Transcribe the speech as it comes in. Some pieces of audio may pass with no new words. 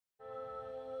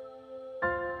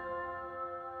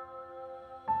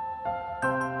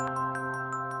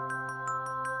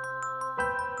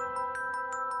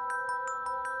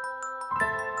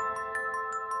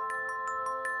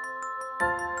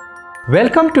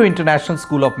Welcome to International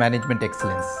School of Management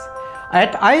Excellence.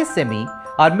 At ISME,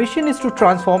 our mission is to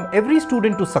transform every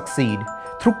student to succeed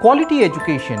through quality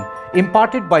education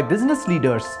imparted by business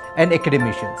leaders and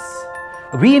academicians.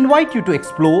 We invite you to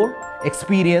explore,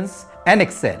 experience, and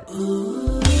excel.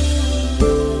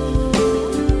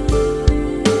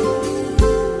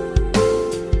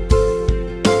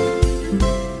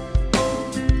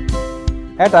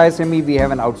 At ISME, we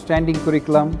have an outstanding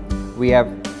curriculum. We have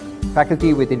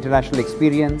faculty with international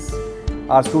experience.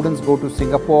 Our students go to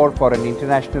Singapore for an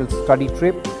international study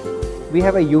trip. We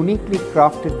have a uniquely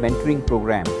crafted mentoring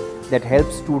program that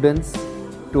helps students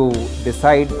to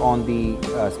decide on the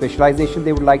specialization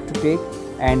they would like to take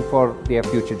and for their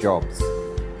future jobs.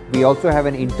 We also have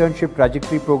an internship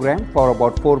trajectory program for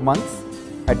about 4 months,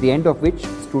 at the end of which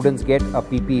students get a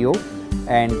PPO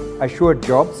and assured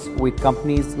jobs with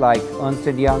companies like Ernst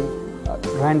 & Young,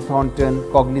 Grant Thornton,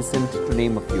 Cognizant, to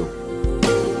name a few.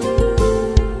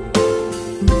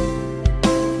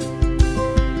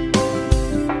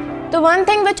 The one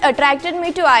thing which attracted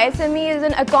me to ISME is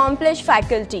an accomplished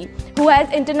faculty who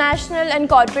has international and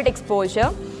corporate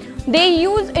exposure. They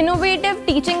use innovative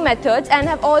teaching methods and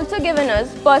have also given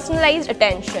us personalized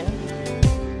attention.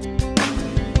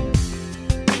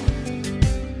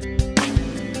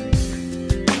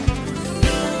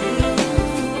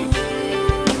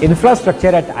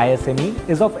 Infrastructure at ISME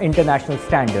is of international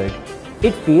standard.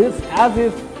 It feels as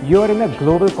if you are in a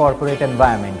global corporate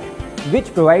environment,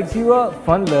 which provides you a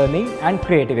fun learning and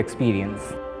creative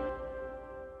experience.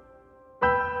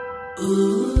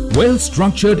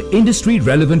 Well-structured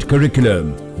industry-relevant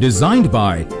curriculum designed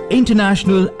by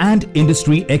international and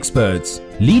industry experts,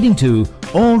 leading to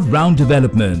all-round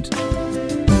development.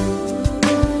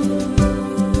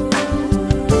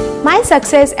 My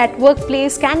success at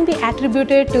workplace can be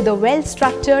attributed to the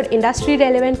well-structured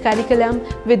industry-relevant curriculum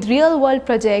with real-world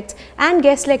projects and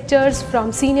guest lectures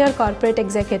from senior corporate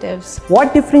executives.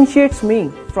 What differentiates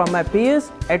me from my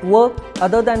peers at work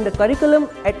other than the curriculum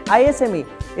at ISME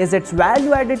is its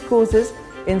value-added courses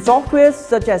in softwares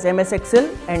such as MS Excel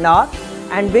and R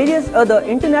and various other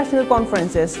international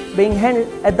conferences being held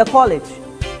at the college.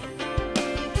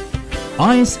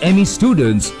 ISME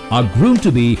students are groomed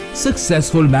to be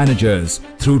successful managers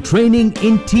through training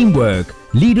in teamwork,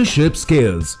 leadership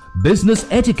skills, business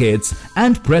etiquettes,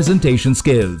 and presentation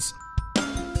skills.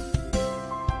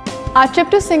 Our trip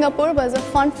to Singapore was a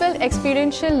fun-filled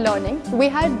experiential learning. We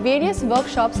had various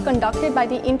workshops conducted by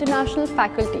the international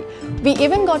faculty. We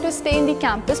even got to stay in the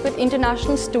campus with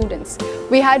international students.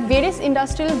 We had various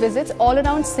industrial visits all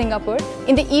around Singapore.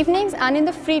 In the evenings and in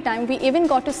the free time, we even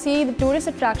got to see the tourist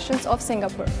attractions of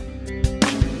Singapore.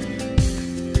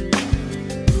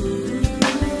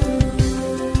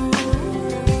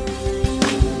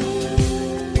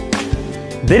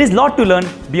 There is a lot to learn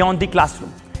beyond the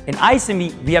classroom. In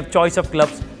ISME, we have choice of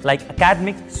clubs like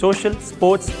academic, social,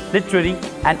 sports, literary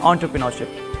and entrepreneurship,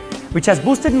 which has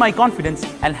boosted my confidence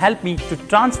and helped me to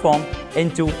transform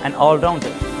into an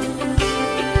all-rounder.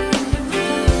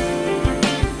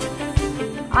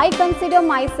 I consider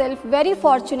myself very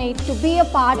fortunate to be a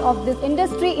part of this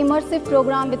industry immersive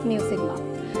program with Mu Sigma.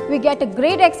 We get a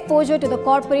great exposure to the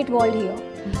corporate world here.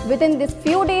 Within these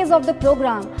few days of the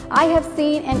program, I have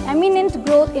seen an eminent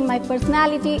growth in my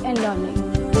personality and learning.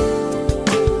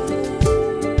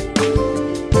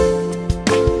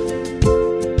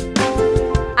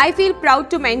 I feel proud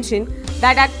to mention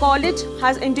that our college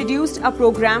has introduced a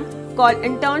program called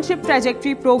Internship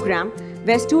Trajectory Program,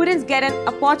 where students get an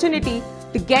opportunity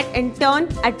to get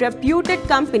interned at reputed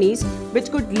companies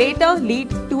which could later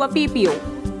lead to a PPO.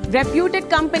 Reputed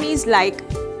companies like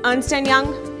Ernst &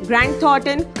 Young, Grant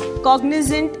Thornton,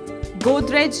 Cognizant,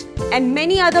 Godrej and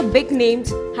many other big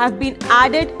names have been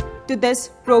added to this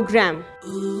program.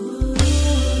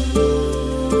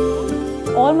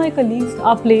 All my colleagues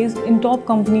are placed in top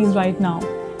companies right now,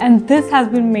 and this has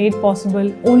been made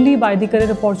possible only by the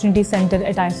Career Opportunity Center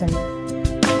at ISME.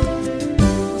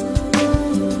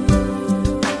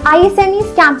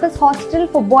 ISME's campus hostel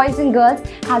for boys and girls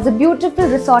has a beautiful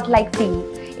resort-like feel.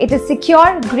 It is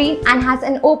secure, green and has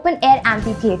an open-air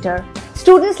amphitheatre.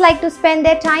 Students like to spend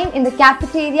their time in the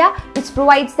cafeteria, which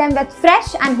provides them with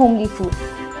fresh and homely food.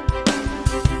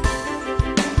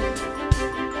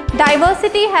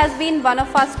 Diversity has been one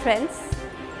of our strengths.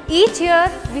 Each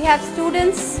year, we have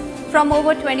students from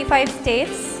over 25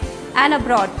 states and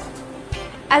abroad.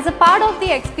 As a part of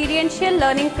the experiential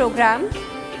learning program,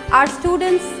 our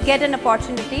students get an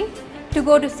opportunity to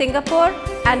go to Singapore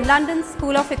and London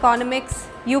School of Economics,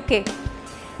 UK.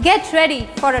 Get ready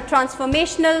for a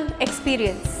transformational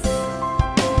experience.